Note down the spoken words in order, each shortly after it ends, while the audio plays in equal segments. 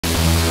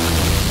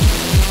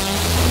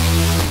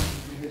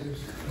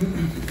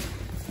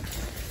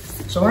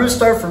So we're gonna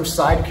start from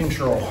side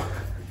control.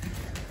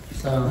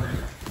 So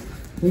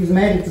he's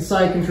made it to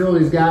side control,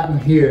 he's gotten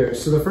here.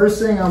 So the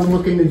first thing I'm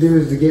looking to do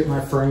is to get my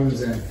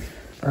frames in.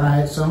 All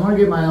right, so I'm gonna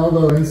get my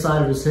elbow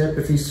inside of his hip.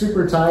 If he's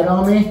super tight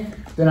on me,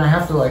 then I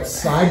have to like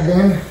side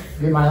bend,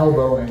 get my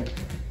elbow in.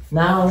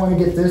 Now I wanna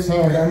get this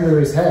hand under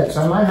his head.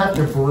 So I might have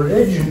to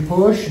bridge and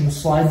push and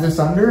slide this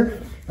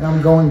under, and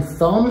I'm going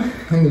thumb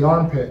in the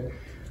armpit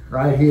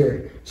right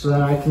here so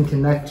that I can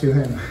connect to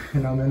him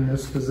and I'm in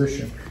this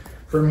position.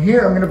 From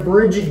here, I'm gonna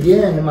bridge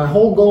again, and my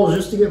whole goal is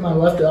just to get my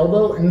left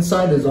elbow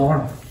inside his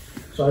arm.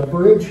 So I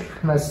bridge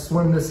and I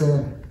swim this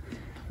in.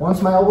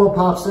 Once my elbow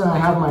pops in, I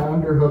have my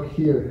underhook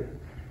here.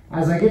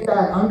 As I get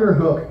that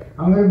underhook,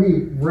 I'm gonna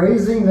be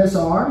raising this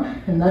arm,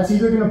 and that's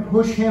either gonna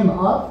push him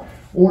up,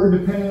 or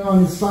depending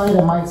on the side,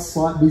 I might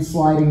be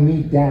sliding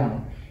me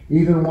down.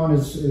 Either one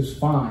is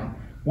fine.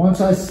 Once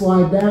I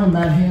slide down,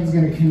 that hand's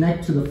gonna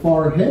connect to the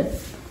far hip,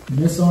 and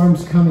this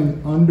arm's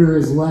coming under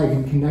his leg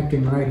and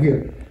connecting right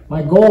here.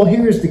 My goal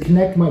here is to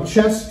connect my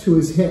chest to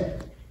his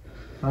hip,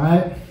 all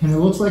right? And it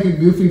looks like a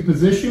goofy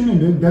position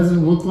and it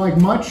doesn't look like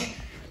much,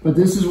 but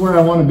this is where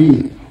I wanna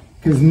be.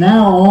 Because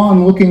now all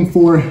I'm looking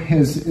for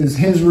is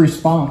his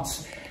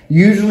response.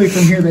 Usually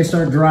from here they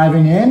start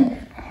driving in,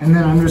 and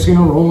then I'm just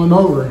gonna roll him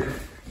over.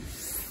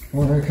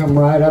 We're gonna come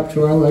right up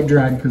to our leg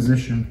drag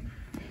position,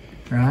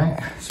 all right?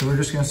 So we're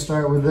just gonna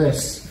start with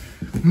this.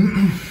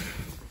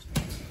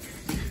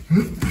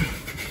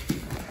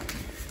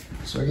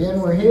 So again,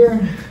 we're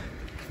here.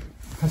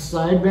 I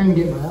side bend,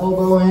 get my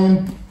elbow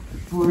in,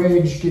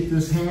 bridge, get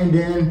this hand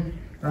in,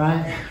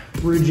 right?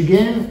 Bridge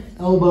again,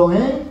 elbow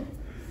in,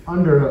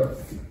 underhook.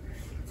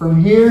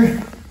 From here,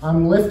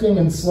 I'm lifting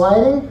and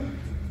sliding.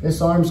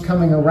 This arm's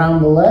coming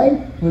around the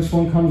leg. This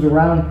one comes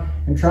around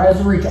and tries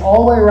to reach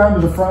all the way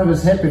around to the front of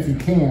his hip if you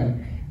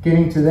can.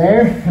 Getting to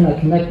there, and I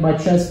connect my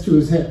chest to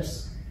his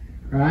hips,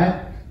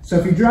 right? So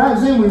if he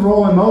drives in, we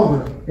roll him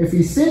over. If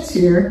he sits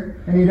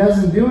here and he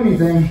doesn't do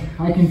anything,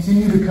 I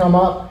continue to come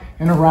up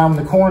and around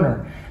the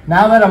corner.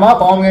 Now that I'm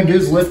up, all I'm gonna do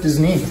is lift his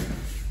knee.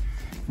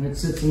 And it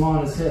sits him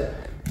on his hip.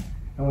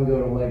 And we go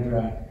to leg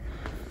drag,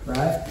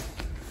 right?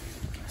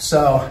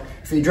 So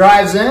if he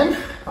drives in,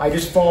 I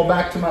just fall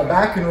back to my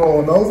back and roll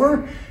him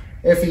over.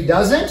 If he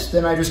doesn't,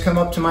 then I just come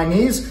up to my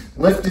knees,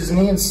 lift his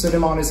knee and sit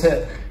him on his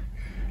hip,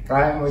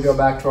 right? And we go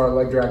back to our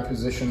leg drag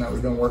position that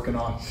we've been working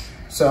on.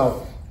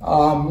 So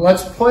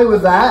let's play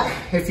with that.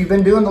 If you've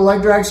been doing the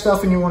leg drag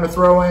stuff and you want to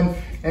throw in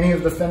any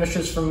of the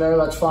finishes from there,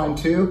 that's fine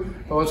too.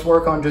 But let's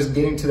work on just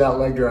getting to that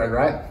leg drag,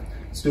 right?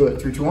 Let's do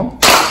it. 3, 2, 1.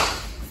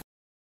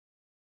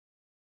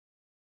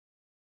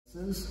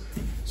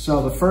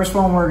 So the first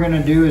one we're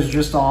gonna do is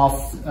just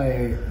off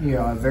a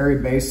very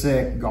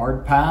basic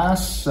guard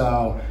pass.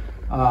 So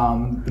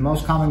the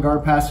most common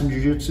guard pass in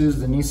Jiu-Jitsu is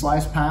the knee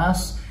slice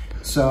pass.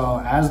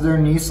 So as they're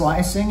knee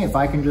slicing, if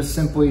I can just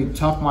simply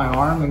tuck my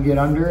arm and get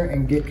under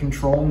and get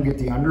control and get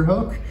the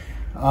underhook,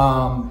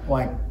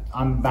 like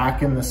I'm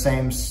back in the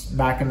same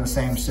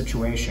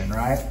situation,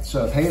 right?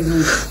 So if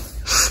Jesus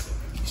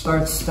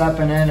starts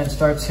stepping in and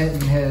starts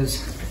hitting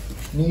his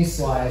knee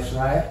slice,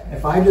 right?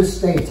 If I just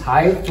stay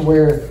tight to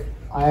where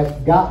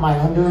I've got my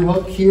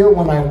underhook here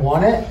when I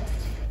want it,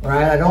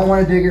 right? I don't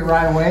want to dig it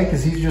right away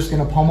because he's just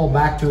going to pummel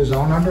back to his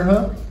own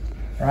underhook,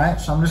 right?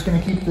 So I'm just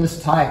going to keep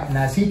this tight. And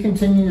as he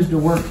continues to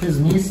work his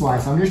knee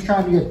slice, I'm just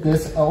trying to get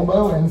this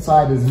elbow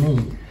inside his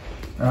knee,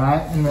 all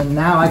right? And then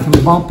now I can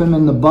bump him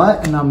in the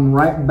butt and I'm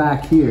right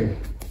back here.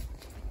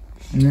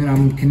 And then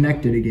I'm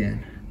connected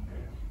again,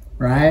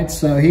 right?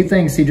 So he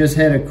thinks he just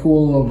hit a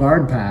cool little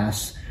guard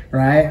pass,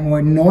 right? And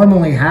what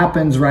normally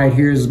happens right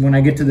here is when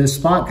I get to this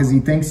spot, because he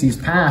thinks he's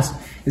passed,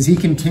 is he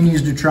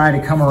continues to try to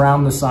come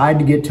around the side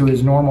to get to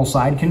his normal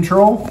side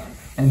control,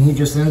 and he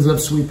just ends up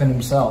sweeping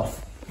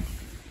himself.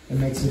 It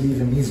makes it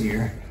even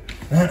easier.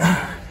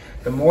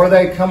 The more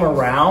they come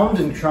around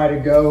and try to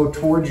go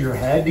towards your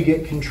head to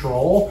get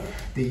control,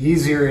 the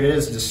easier it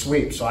is to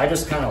sweep. So I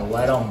just kind of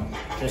let them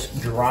just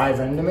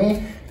drive into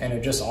me, and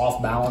it just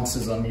off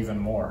balances them even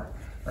more,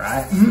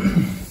 right?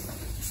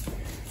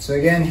 So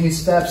again, he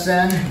steps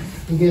in,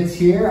 he gets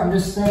here, I'm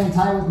just staying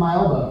tight with my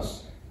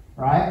elbows,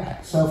 right?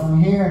 So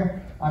from here,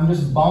 I'm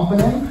just bumping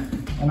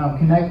him and I'm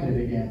connected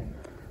again,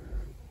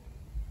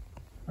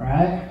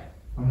 right?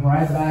 I'm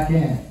right back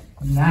in.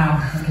 Now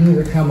I can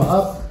either come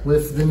up,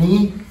 lift the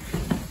knee,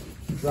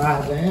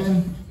 drive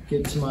in,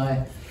 get to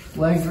my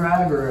leg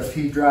drag, or if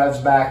he drives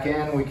back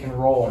in, we can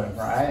roll him,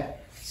 right?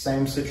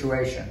 Same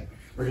situation.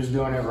 We're just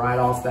doing it right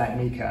off that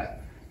knee cut.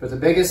 But the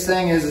biggest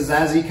thing is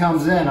as he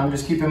comes in, I'm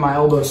just keeping my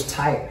elbows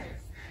tight.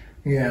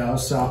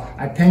 So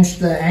I pinch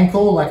the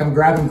ankle like I'm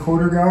grabbing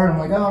quarter guard. I'm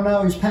like, oh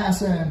no, he's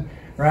passing,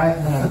 right?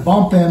 And then I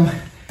bump him,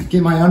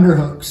 get my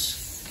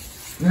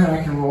underhooks. And then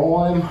I can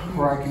roll him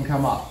or I can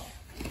come up.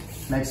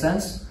 Make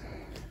sense?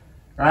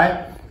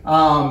 Right?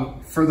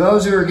 For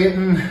those who are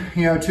getting,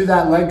 to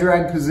that leg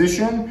drag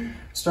position,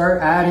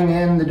 start adding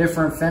in the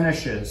different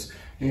finishes.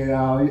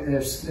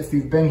 If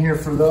you've been here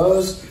for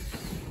those,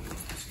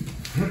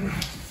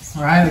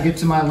 all right, I get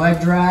to my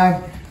leg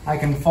drag, I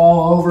can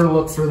fall over,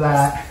 look for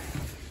that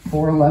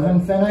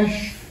 411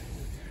 finish.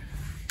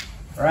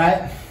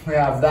 Right? We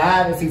have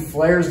that. If he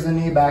flares the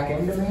knee back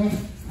into me,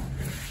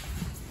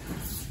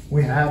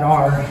 we had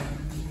our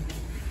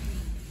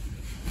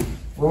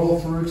roll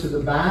through to the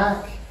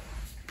back.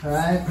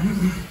 Right?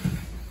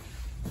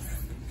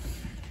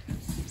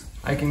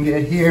 I can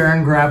get here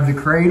and grab the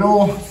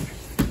cradle,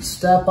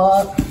 step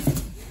up,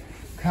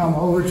 come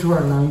over to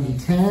our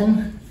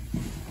 90-10.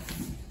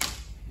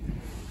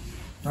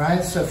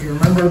 Right, so if you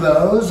remember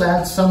those,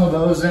 add some of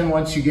those in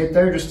once you get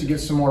there just to get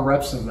some more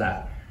reps of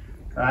that.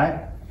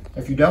 Right?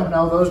 If you don't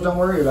know those, don't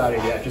worry about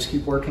it yet. Just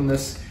keep working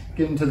this,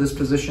 get into this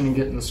position and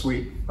get in the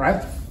sweep.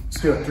 Right? Let's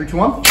do it. 3, 2,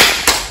 1.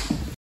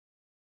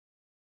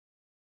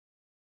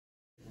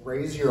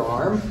 Raise your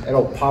arm,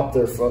 it'll pop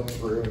their foot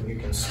through and you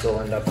can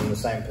still end up in the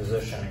same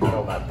position and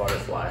kill that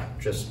butterfly,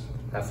 just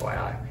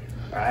FYI,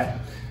 right?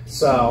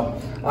 So,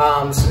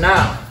 so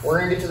now we're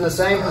gonna get to the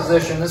same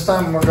position. This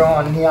time we're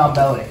going knee on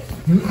belly.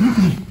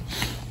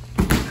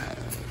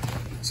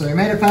 So he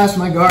made it past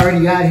my guard,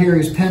 he got here,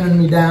 he's pinning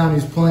me down,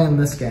 he's playing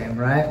this game,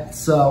 right?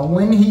 So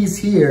when he's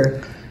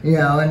here, you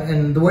know,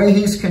 and the way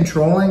he's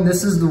controlling,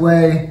 this is the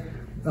way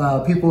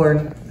people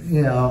are,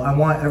 you know, I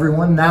want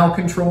everyone now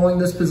controlling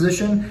this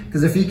position,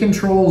 because if he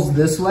controls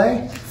this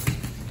way,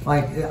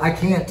 like I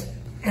can't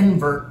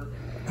invert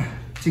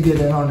to get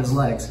in on his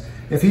legs.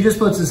 If he just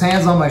puts his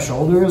hands on my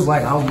shoulders,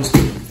 like I'll just,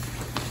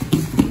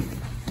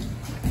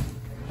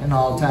 and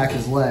I'll attack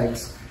his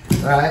legs,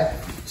 right?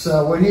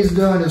 So what he's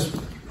doing is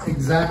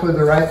exactly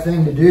the right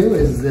thing to do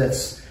is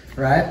this,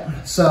 right?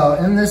 So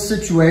in this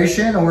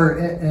situation, or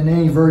in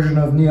any version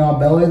of knee on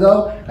belly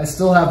though, I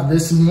still have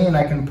this knee and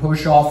I can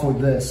push off with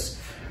this.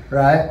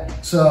 Right?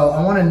 So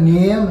I want to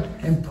knee him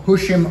and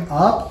push him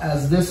up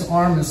as this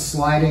arm is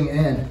sliding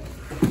in.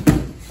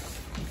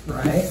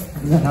 Right?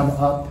 And then I'm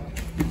up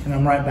and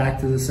I'm right back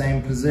to the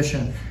same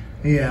position.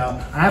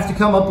 Yeah, I have to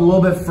come up a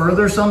little bit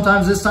further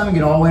sometimes this time and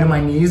get all the way to my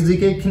knees to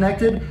get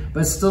connected,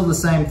 but it's still the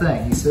same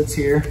thing. He sits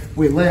here,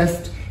 we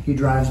lift, he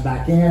drives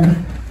back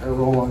in, I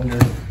roll under.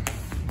 All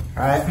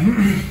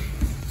right?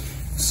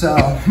 So,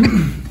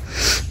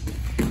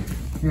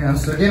 yeah,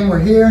 so again, we're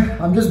here.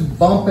 I'm just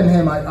bumping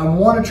him. I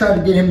want to try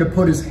to get him to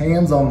put his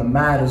hands on the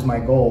mat is my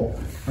goal,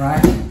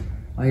 right?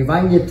 Like if I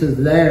can get to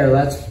there,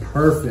 that's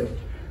perfect,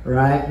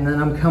 right? And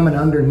then I'm coming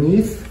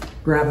underneath,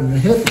 grabbing the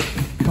hip,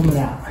 coming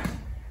out,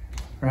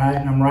 right?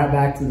 And I'm right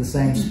back to the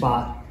same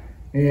spot.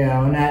 You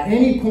know, and at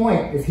any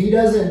point, if he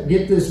doesn't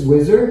get this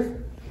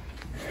whizzer,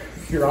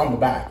 you're on the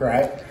back,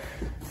 right?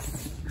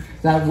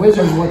 That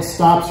whizzer is what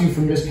stops you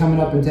from just coming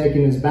up and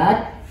taking his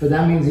back, but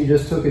that means he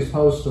just took his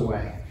post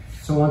away.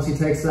 So once he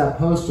takes that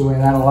post away,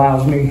 that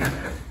allows me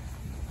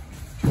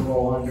to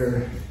roll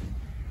under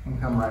and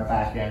come right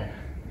back in.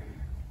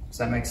 Does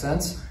that make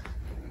sense?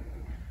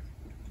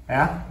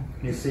 Yeah?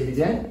 You see it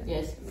again?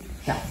 Yes.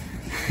 Yeah.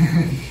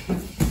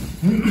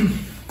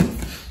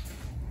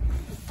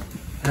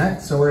 All right,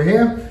 so we're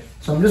here.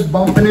 So I'm just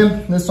bumping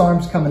him. This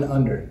arm's coming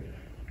under.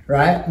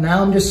 Right?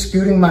 Now I'm just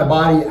scooting my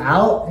body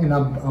out and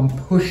I'm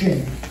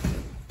pushing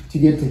to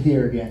get to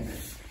here again.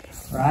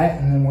 Right?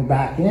 And then we're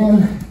back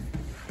in.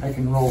 I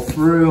can roll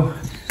through,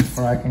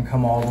 or I can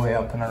come all the way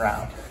up and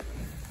around.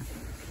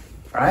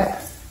 All right,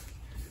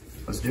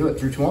 let's do it.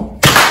 3, 2, 1.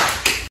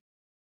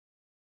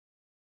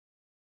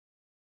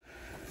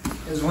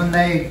 Is when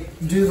they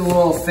do the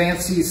little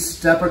fancy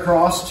step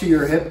across to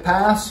your hip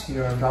pass. You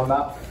know what I'm talking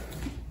about?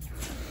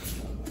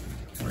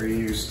 Where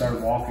you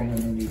start walking and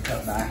then you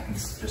cut back and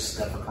just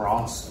step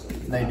across.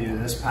 They do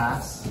this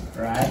pass,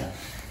 right?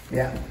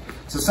 Yeah.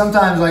 So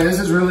sometimes, like, this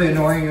is really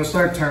annoying. You'll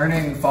start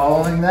turning and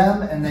following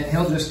them, and then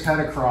he'll just cut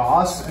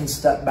across and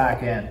step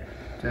back in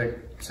to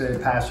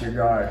pass your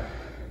guard,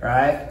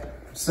 right?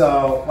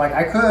 So, like,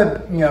 I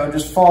could, you know,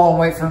 just fall and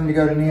wait for him to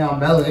go to knee on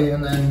belly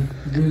and then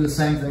do the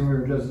same thing we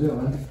were just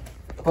doing.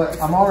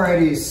 But I'm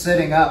already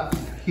sitting up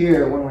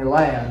here when we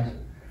land,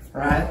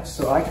 right?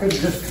 So I could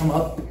just come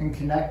up and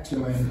connect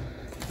to him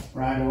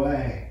right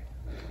away,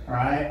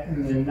 right?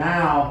 And then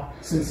now,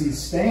 since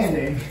he's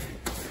standing,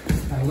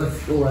 I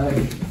lift the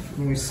leg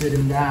and we sit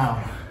him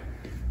down.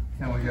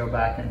 And we go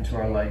back into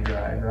our leg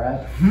drag,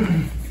 right?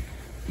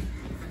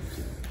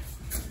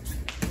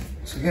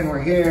 So again,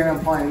 we're here,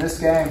 I'm playing this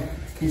game.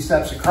 He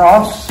steps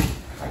across,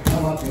 I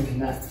come up and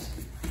connect.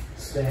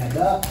 Stand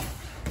up,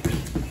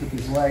 kick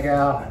his leg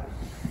out,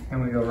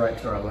 and we go right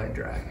to our leg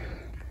drag.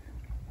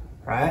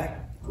 Right?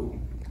 Cool.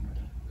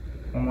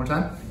 One more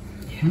time.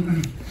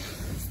 Yeah.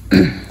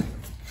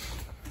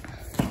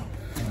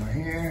 And we're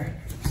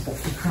here, step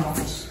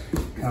across,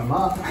 come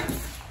up,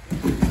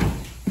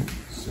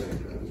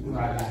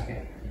 right back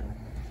in.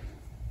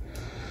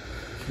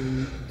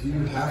 Do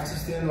you have to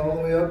stand all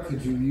the way up?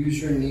 Could you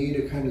use your knee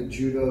to kind of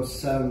judo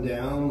set him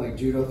down, like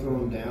judo throw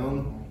him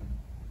down,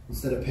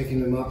 instead of picking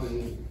him up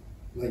and,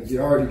 like,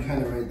 you're already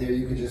kind of right there,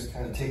 you could just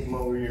kind of take him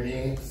over your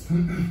knee?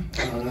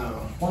 I don't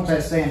know. Once I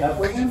stand up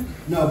with him?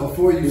 No,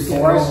 before you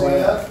stand all the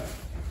way up.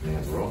 Yeah,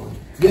 it's rolling.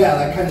 Yeah,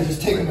 like kind of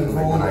just take them and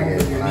roll them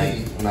over your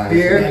knee.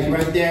 Here? Like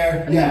right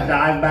there. And Yeah. then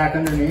dive back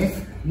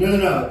underneath?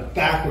 No.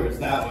 Backwards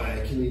that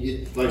way. Can you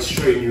get... Like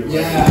straighten your leg.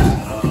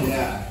 Yeah.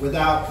 Yeah.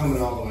 Without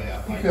coming all the way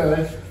up. Like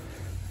Good.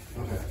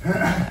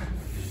 Okay.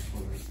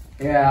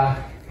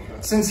 Yeah.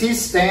 Since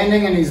he's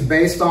standing and he's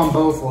based on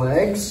both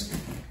legs,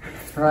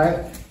 right?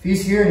 If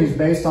he's here and he's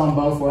based on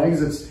both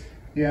legs, it's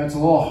it's a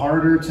little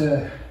harder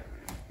to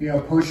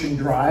push and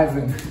drive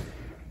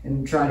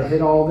and try to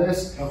hit all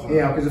this. Okay.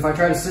 Because if I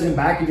try to sit him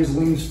back, he just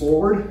leans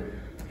forward,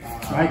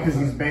 right? Because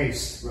he's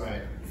based.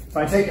 Right. If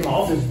I take him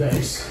off his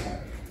base,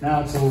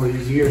 now it's a little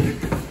easier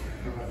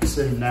to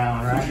sit him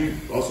down, right? Could you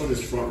also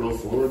just front roll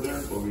forward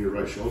there over your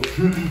right shoulder?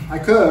 I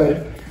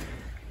could.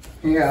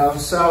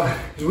 So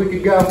we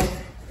could go.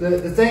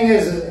 The thing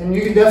is, and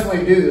you can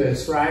definitely do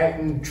this, right?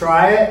 And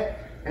try it,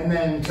 and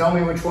then tell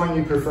me which one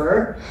you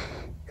prefer.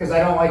 Because I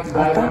don't like to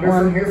dive under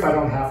from here if I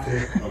don't have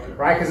to. Okay.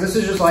 Right? Because this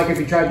is just like if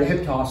you tried to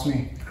hip toss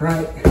me.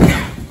 Right?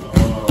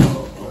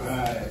 Oh,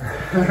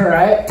 Right.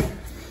 Right?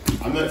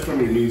 I meant from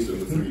your knees to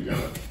the 3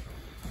 down.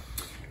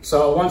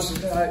 So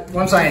once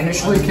I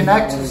initially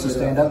connect, so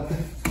stand up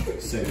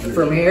Same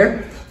from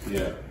here.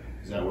 Yeah.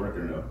 Does that work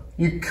or no?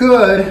 You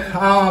could.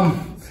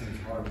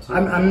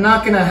 I'm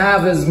not going to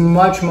have as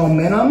much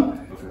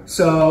momentum. Okay.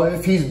 So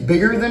if he's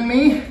bigger than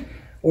me,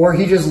 or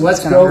he just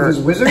lets go of his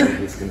wizard.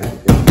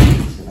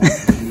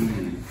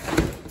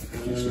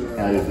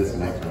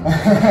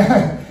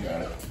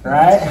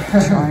 Right?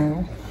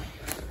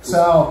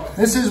 So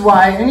this is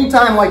why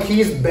anytime like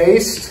he's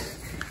based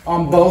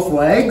on both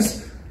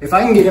legs, if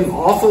I can get him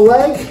off a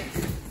leg,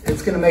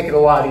 it's going to make it a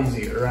lot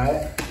easier,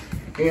 right?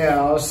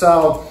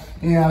 So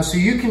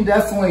you can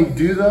definitely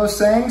do those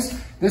things.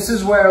 This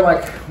is where,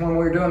 like, when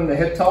we're doing the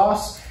hip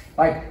toss,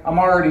 like, I'm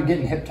already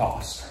getting hip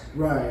tossed.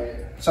 Right.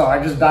 So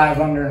I just dive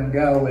under and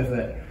go with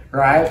it,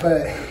 right?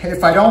 But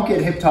if I don't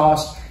get hip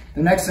tossed,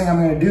 the next thing I'm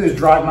going to do is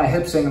drive my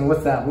hips in and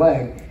lift that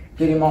leg,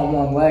 get him on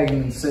one leg,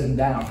 and then sit him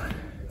down.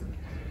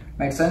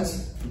 Make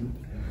sense?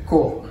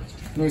 Cool.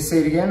 Can you see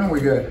it again? Or are we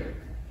good?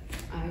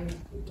 I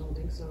don't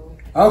think so.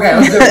 Okay,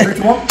 let's do it. 3,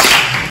 2, 1.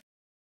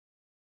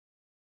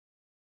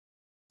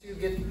 To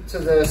get to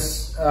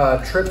this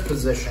trip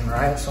position,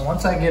 right? So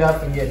once I get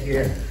up and get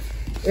here,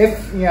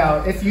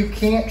 if you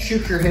can't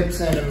shoot your hips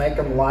in and make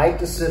them light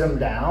to sit them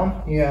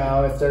down,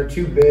 if they're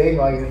too big,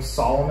 like it's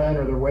Solomon,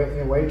 or they're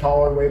way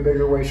taller, way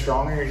bigger, way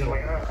stronger, you're just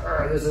like,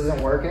 this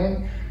isn't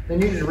working,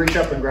 then you just reach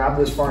up and grab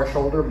this far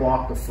shoulder,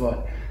 block the foot,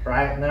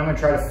 right? And then I'm gonna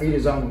try to feed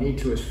his own knee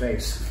to his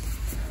face.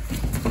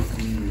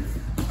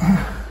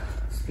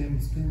 Spin.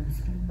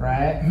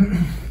 Right?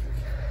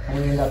 And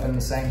we end up in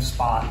the same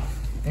spot.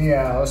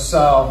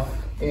 So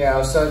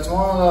it's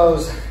one of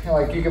those,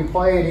 like, you can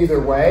play it either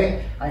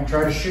way. I can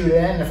try to shoot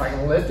in. If I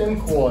can lift him,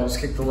 cool. I just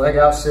kick the leg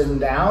out, sit him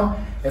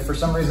down. If for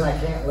some reason I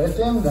can't lift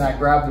him, then I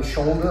grab the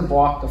shoulder,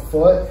 block the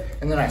foot,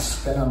 and then I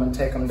spin him and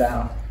take him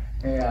down.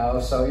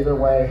 So either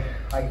way,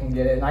 I can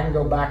get it. And I can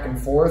go back and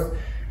forth.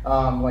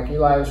 Like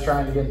Eli was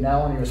trying to get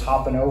Nell and he was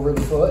hopping over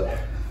the foot.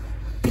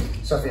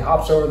 So if he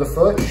hops over the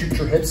foot, shoot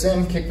your hips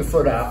in, kick the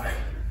foot out,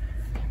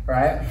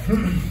 right?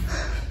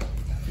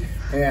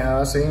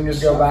 So you can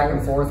just go back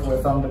and forth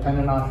with them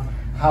depending on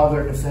how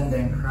they're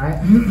defending,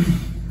 right?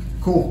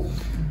 Cool.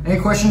 Any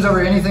questions over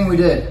anything we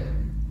did?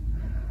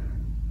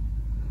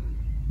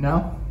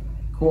 No?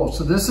 Cool.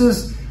 So this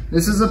is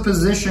a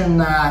position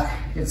that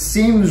it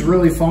seems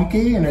really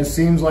funky and it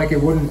seems like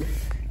it wouldn't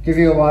give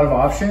you a lot of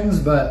options,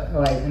 but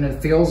and it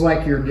feels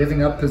like you're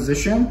giving up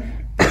position,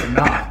 but you're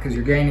not, because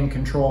you're gaining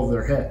control of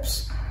their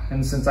hips.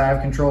 And since I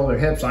have control of their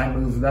hips, I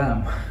move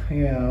them.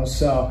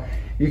 So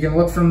you can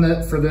look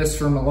for this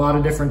from a lot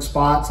of different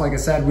spots. Like I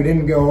said, we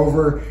didn't go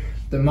over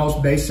the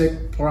most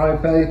basic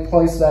probably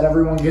place that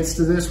everyone gets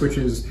to this, which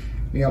is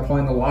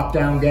playing the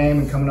lockdown game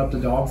and coming up to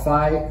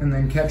dogfight and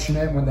then catching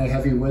it when they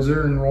heavy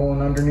wizard and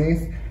rolling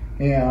underneath.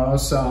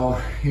 So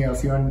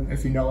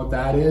if you know what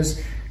that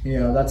is,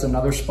 that's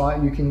another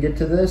spot you can get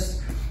to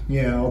this.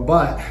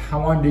 But I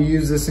wanted to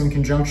use this in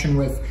conjunction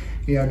with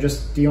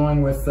just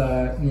dealing with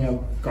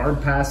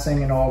guard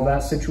passing and all of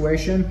that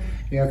situation.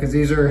 Because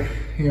these are,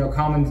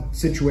 common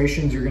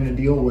situations you're going to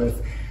deal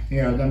with.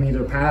 Them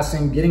either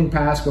passing, getting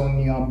past, going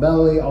knee on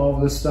belly, all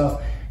of this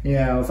stuff.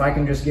 If I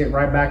can just get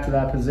right back to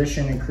that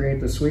position and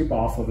create the sweep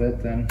off of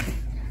it, then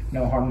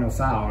no harm, no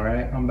foul,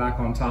 right? I'm back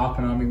on top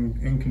and I'm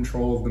in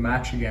control of the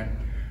match again,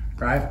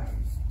 right?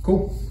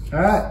 Cool. All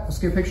right, let's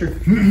get a picture.